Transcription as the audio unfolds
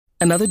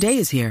Another day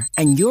is here,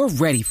 and you're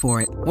ready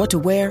for it. What to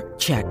wear?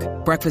 Check.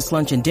 Breakfast,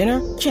 lunch, and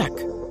dinner? Check.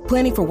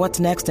 Planning for what's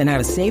next and how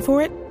to save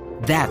for it?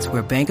 That's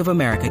where Bank of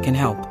America can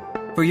help.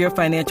 For your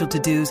financial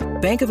to-dos,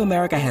 Bank of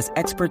America has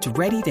experts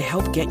ready to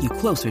help get you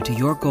closer to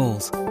your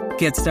goals.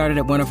 Get started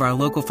at one of our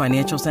local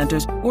financial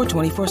centers or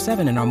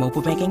 24/7 in our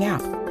mobile banking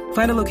app.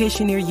 Find a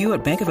location near you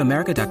at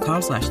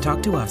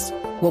bankofamerica.com/talktous.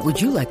 What would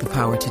you like the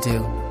power to do?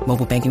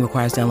 Mobile banking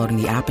requires downloading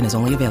the app and is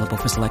only available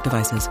for select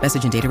devices.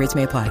 Message and data rates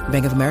may apply.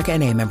 Bank of America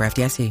N.A., member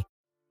FDIC.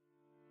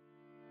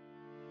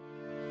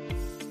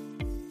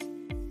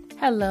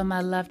 Hello, my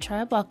love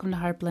tribe. Welcome to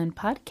Heartblend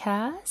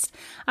Podcast.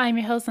 I'm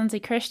your host, Lindsay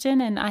Christian,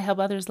 and I help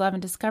others love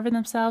and discover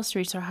themselves to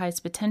reach their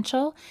highest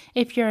potential.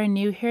 If you're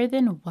new here,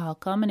 then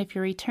welcome. And if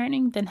you're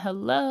returning, then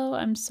hello.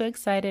 I'm so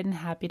excited and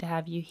happy to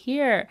have you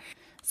here.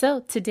 So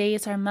today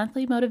is our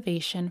monthly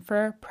motivation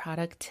for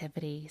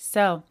productivity.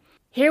 So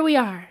here we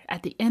are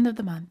at the end of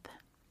the month,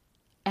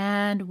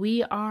 and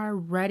we are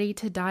ready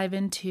to dive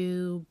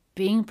into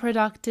being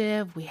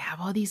productive. We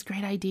have all these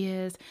great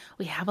ideas.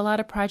 We have a lot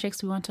of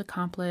projects we want to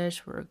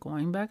accomplish. We're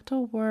going back to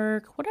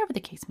work, whatever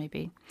the case may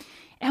be.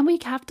 And we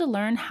have to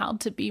learn how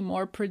to be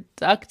more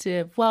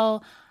productive.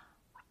 Well,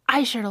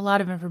 I shared a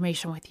lot of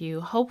information with you,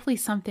 hopefully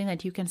something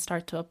that you can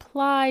start to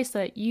apply so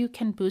that you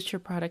can boost your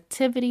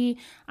productivity.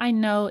 I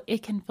know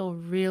it can feel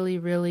really,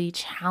 really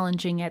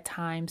challenging at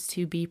times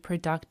to be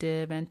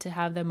productive and to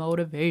have the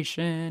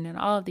motivation and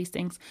all of these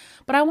things.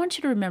 But I want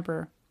you to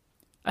remember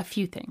a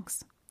few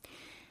things.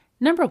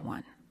 Number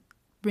one,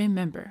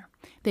 remember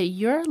that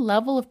your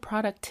level of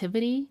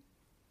productivity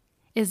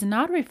is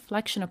not a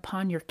reflection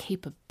upon your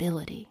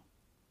capability,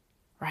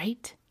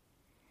 right?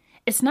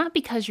 It's not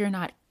because you're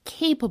not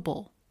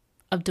capable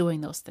of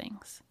doing those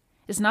things.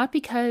 It's not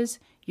because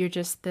you're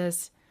just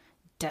this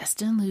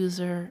destined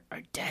loser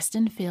or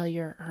destined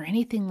failure or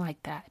anything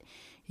like that.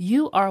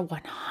 You are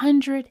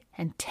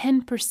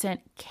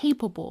 110%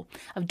 capable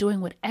of doing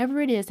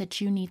whatever it is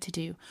that you need to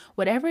do.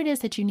 Whatever it is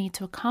that you need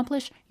to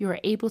accomplish, you are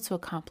able to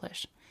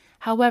accomplish.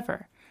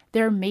 However,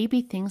 there may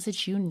be things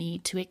that you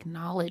need to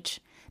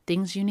acknowledge,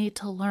 things you need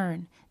to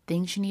learn,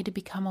 things you need to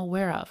become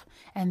aware of.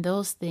 And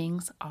those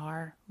things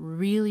are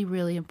really,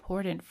 really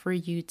important for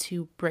you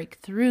to break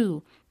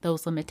through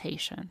those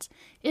limitations.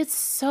 It's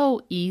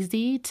so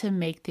easy to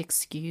make the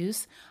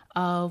excuse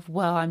of,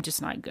 well, I'm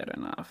just not good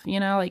enough. All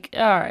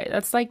right,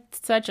 that's like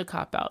such a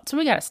cop-out. So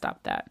we got to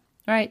stop that,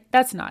 all right?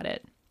 That's not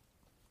it.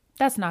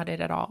 That's not it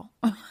at all.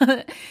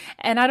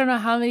 And I don't know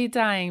how many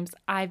times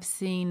I've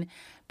seen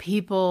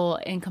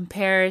people in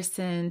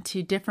comparison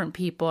to different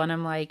people, and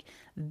I'm like,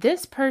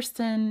 this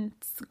person's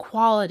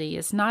quality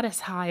is not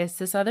as high as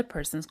this other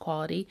person's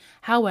quality.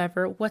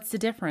 However, what's the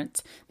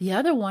difference? The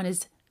other one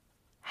is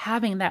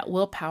having that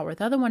willpower.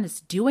 The other one is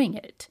doing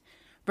it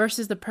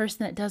versus the person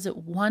that does it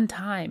one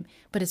time,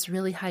 but it's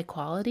really high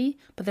quality,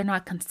 but they're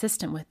not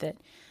consistent with it.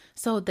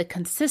 So the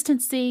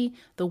consistency,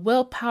 the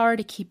willpower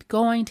to keep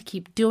going, to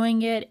keep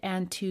doing it,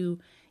 and to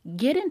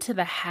get into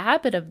the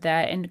habit of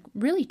that and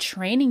really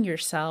training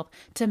yourself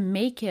to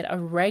make it a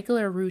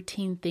regular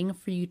routine thing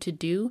for you to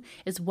do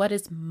is what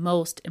is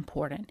most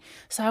important.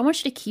 So I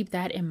want you to keep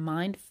that in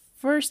mind.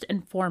 First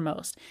and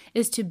foremost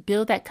is to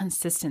build that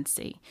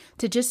consistency,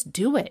 to just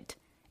do it.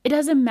 It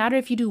doesn't matter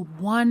if you do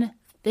one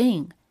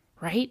thing,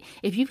 right?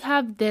 If you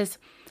have this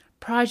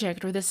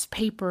project or this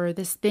paper, or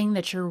this thing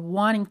that you're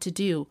wanting to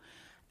do,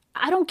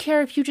 I don't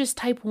care if you just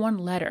type one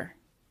letter.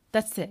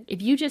 That's it.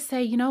 If you just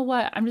say, you know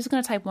what, I'm just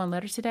going to type one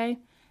letter today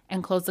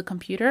and close the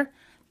computer,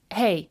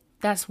 hey,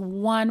 that's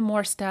one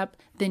more step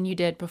than you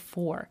did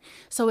before.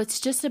 So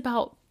it's just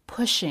about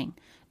pushing,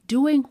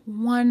 doing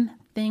one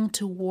thing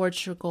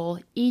towards your goal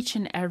each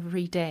and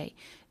every day.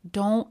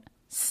 Don't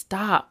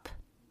stop.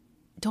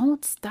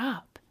 Don't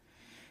stop.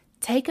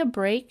 Take a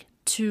break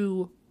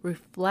to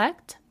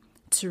reflect,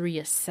 to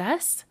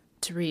reassess,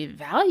 to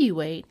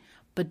reevaluate,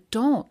 but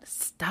don't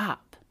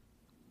stop.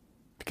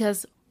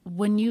 Because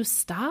when you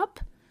stop,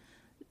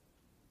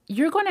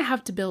 you're going to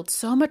have to build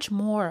so much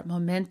more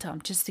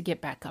momentum just to get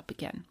back up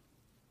again.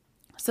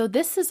 So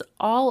this is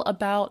all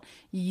about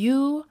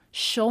you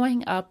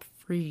showing up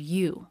for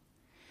you.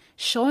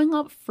 Showing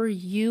up for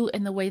you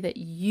in the way that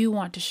you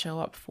want to show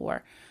up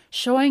for.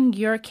 Showing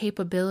your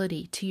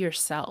capability to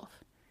yourself.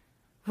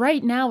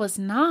 Right now is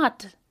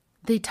not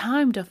the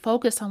time to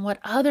focus on what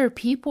other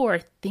people are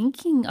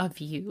thinking of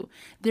you,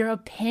 their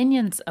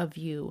opinions of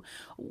you,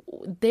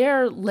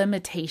 their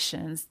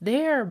limitations,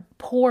 their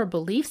poor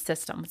belief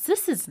systems.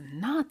 This is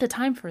not the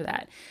time for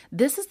that.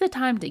 This is the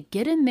time to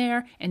get in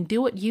there and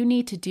do what you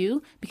need to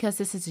do because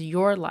this is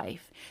your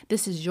life.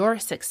 This is your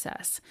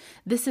success.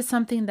 This is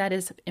something that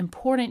is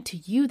important to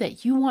you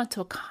that you want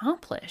to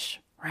accomplish,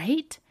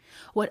 right?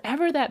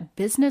 Whatever that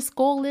business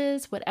goal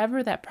is,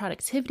 whatever that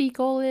productivity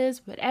goal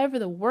is, whatever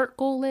the work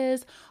goal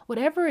is,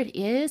 whatever it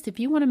is, if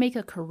you want to make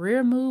a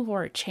career move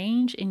or a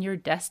change in your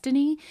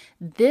destiny,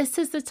 this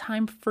is the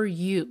time for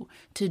you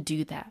to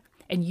do that.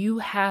 And you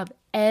have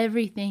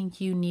everything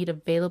you need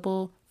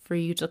available for for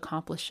you to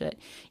accomplish it.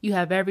 You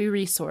have every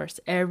resource,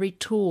 every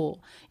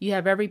tool, you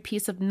have every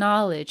piece of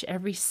knowledge,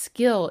 every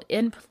skill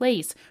in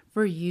place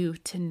for you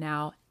to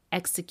now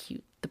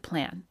execute the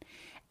plan.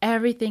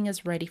 Everything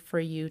is ready for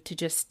you to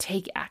just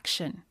take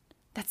action.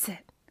 That's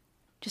it.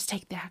 Just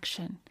take the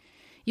action.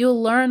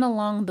 You'll learn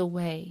along the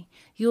way.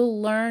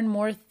 You'll learn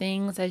more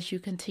things as you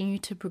continue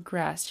to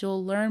progress.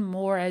 You'll learn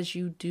more as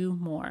you do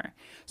more.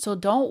 So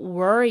don't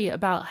worry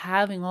about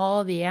having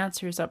all the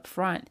answers up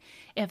front.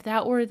 If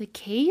that were the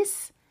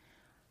case,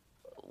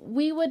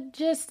 we would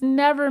just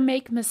never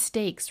make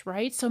mistakes,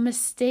 right? So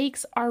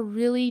mistakes are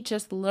really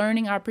just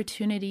learning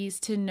opportunities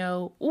to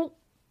know, oh,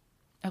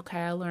 okay,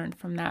 I learned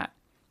from that.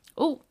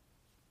 Oh,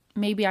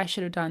 maybe I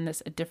should have done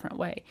this a different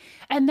way.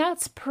 And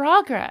that's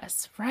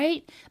progress,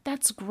 right?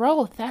 That's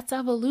growth. That's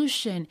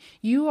evolution.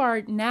 You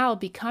are now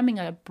becoming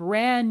a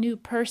brand new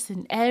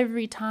person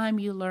every time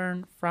you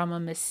learn from a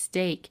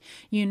mistake.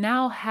 You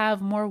now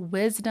have more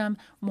wisdom,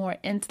 more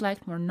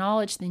intellect, more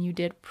knowledge than you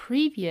did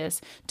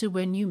previous to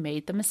when you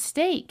made the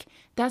mistake.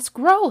 That's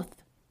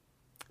growth.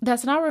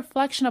 That's not a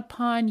reflection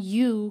upon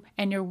you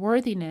and your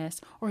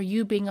worthiness or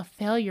you being a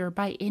failure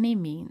by any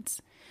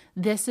means.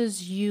 This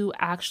is you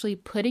actually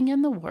putting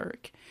in the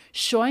work,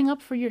 showing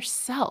up for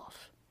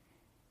yourself,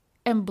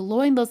 and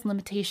blowing those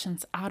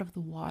limitations out of the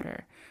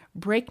water,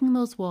 breaking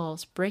those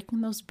walls, breaking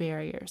those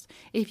barriers.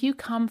 If you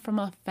come from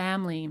a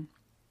family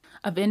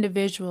of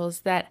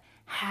individuals that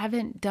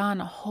haven't done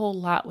a whole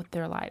lot with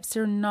their lives,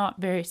 they're not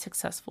very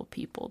successful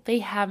people. They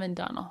haven't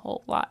done a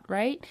whole lot,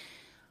 right?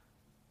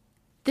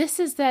 This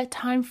is that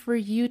time for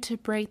you to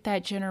break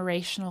that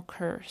generational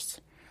curse.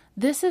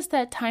 This is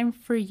that time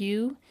for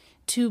you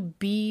to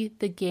be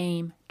the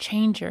game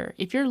changer.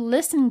 If you're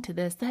listening to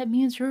this, that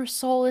means your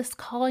soul is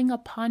calling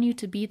upon you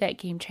to be that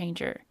game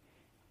changer,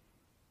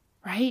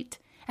 right?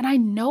 And I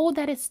know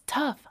that it's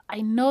tough. I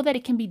know that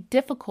it can be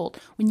difficult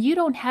when you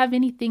don't have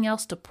anything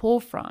else to pull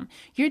from.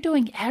 You're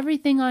doing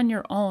everything on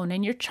your own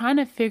and you're trying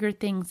to figure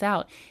things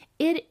out.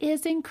 It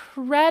is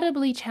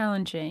incredibly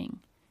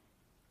challenging,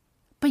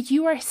 but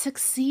you are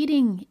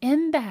succeeding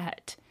in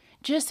that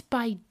just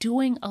by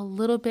doing a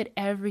little bit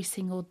every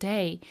single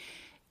day.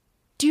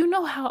 Do you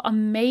know how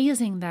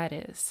amazing that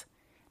is?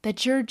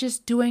 That you're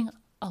just doing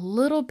a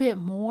little bit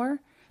more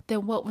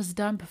than what was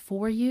done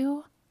before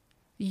you?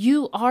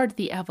 You are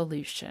the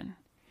evolution.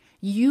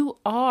 You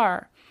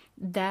are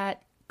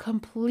that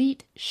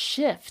complete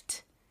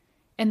shift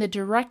in the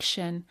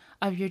direction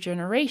of your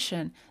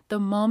generation the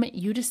moment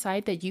you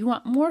decide that you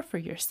want more for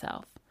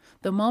yourself.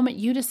 The moment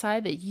you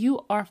decide that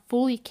you are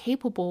fully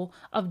capable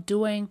of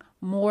doing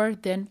more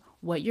than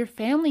what your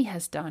family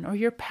has done or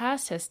your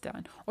past has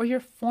done or your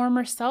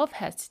former self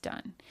has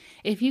done.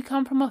 If you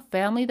come from a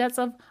family that's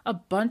of a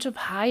bunch of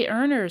high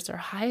earners or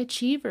high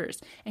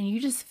achievers and you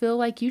just feel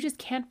like you just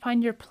can't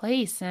find your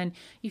place and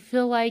you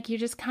feel like you're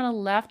just kind of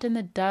left in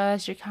the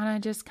dust, you're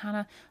kind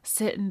of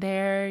sitting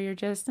there, you're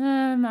just,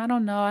 I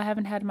don't know, I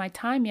haven't had my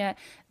time yet.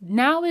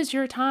 Now is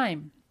your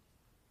time.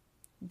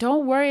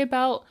 Don't worry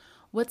about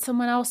what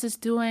someone else is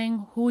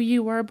doing, who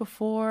you were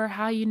before,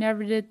 how you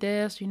never did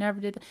this, you never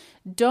did that.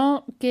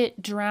 Don't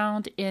get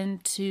drowned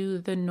into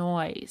the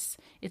noise.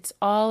 It's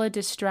all a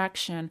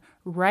distraction.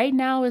 Right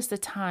now is the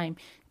time.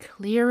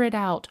 Clear it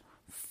out.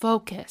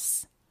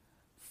 Focus.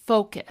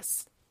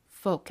 Focus.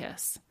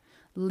 Focus.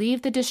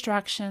 Leave the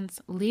distractions,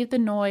 leave the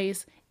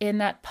noise in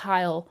that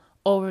pile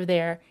over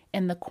there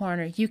in the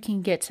corner. You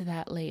can get to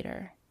that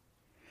later.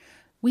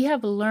 We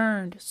have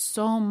learned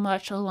so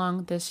much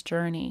along this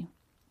journey.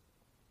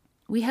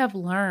 We have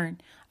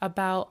learned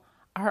about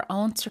our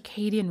own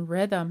circadian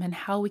rhythm and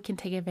how we can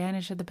take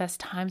advantage of the best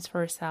times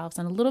for ourselves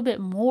and a little bit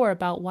more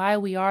about why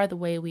we are the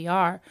way we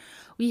are.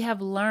 We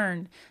have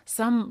learned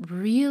some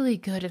really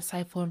good,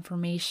 insightful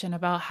information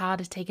about how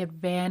to take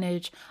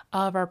advantage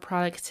of our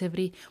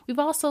productivity. We've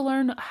also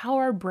learned how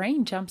our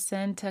brain jumps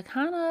in to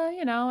kind of,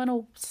 in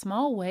a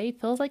small way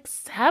feels like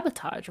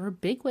sabotage, or a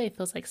big way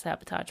feels like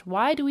sabotage.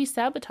 Why do we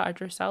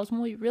sabotage ourselves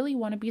when we really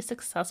want to be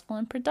successful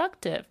and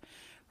productive,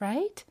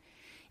 right?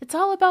 It's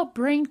all about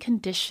brain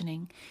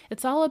conditioning.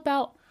 It's all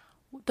about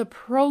the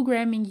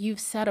programming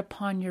you've set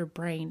upon your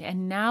brain.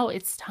 And now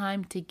it's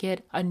time to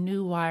get a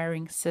new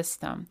wiring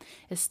system.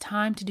 It's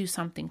time to do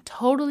something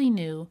totally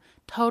new,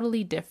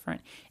 totally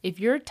different. If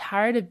you're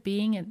tired of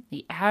being in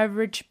the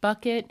average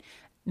bucket,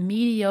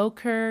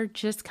 mediocre,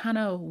 just kind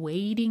of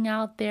waiting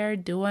out there,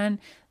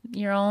 doing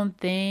your own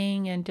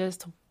thing and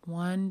just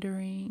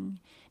wondering,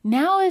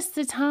 now is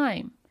the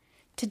time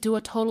to do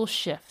a total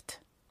shift.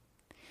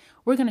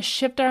 We're going to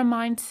shift our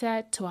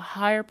mindset to a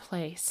higher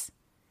place.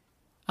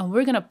 And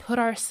we're going to put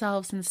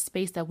ourselves in the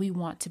space that we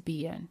want to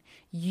be in.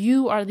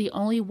 You are the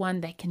only one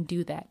that can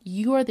do that.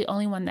 You are the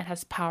only one that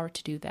has power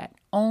to do that.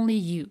 Only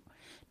you.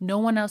 No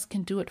one else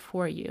can do it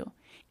for you.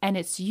 And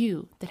it's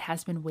you that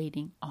has been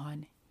waiting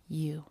on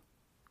you.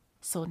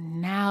 So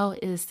now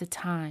is the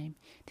time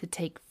to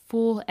take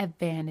full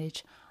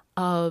advantage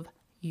of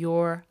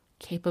your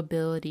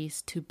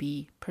capabilities to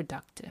be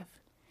productive.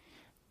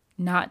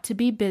 Not to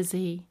be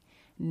busy,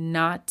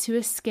 not to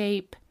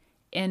escape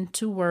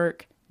into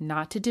work,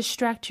 not to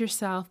distract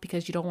yourself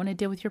because you don't want to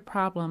deal with your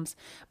problems,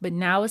 but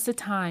now is the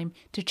time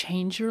to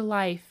change your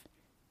life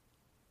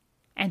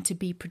and to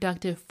be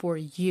productive for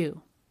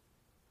you,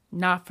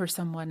 not for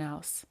someone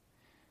else.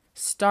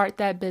 Start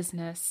that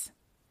business.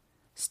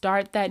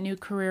 Start that new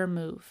career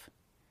move.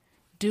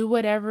 Do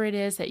whatever it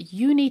is that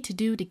you need to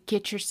do to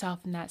get yourself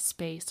in that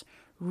space.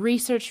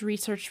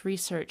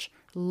 Research.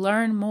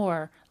 Learn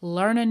more.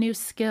 Learn a new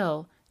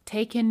skill.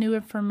 Take in new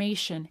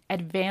information.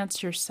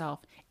 Advance yourself.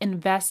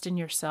 Invest in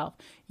yourself.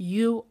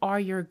 You are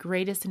your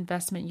greatest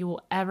investment you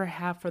will ever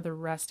have for the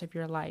rest of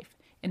your life.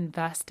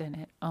 Invest in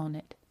it. Own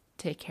it.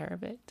 Take care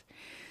of it.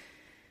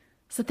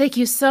 So thank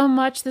you so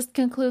much. This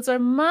concludes our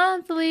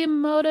monthly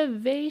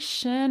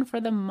motivation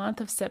for the month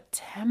of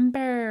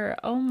September.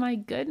 Oh my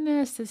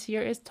goodness, this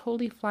year is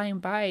totally flying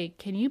by.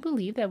 Can you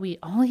believe that we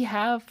only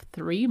have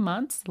 3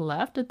 months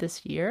left of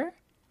this year?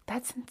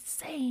 That's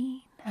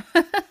insane.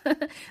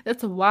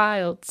 That's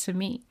wild to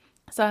me.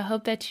 So I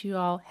hope that you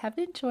all have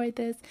enjoyed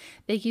this.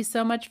 Thank you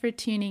so much for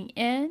tuning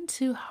in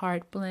to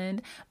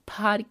Heartblend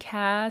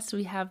Podcast.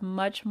 We have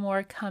much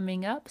more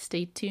coming up.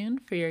 Stay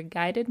tuned for your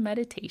guided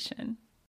meditation.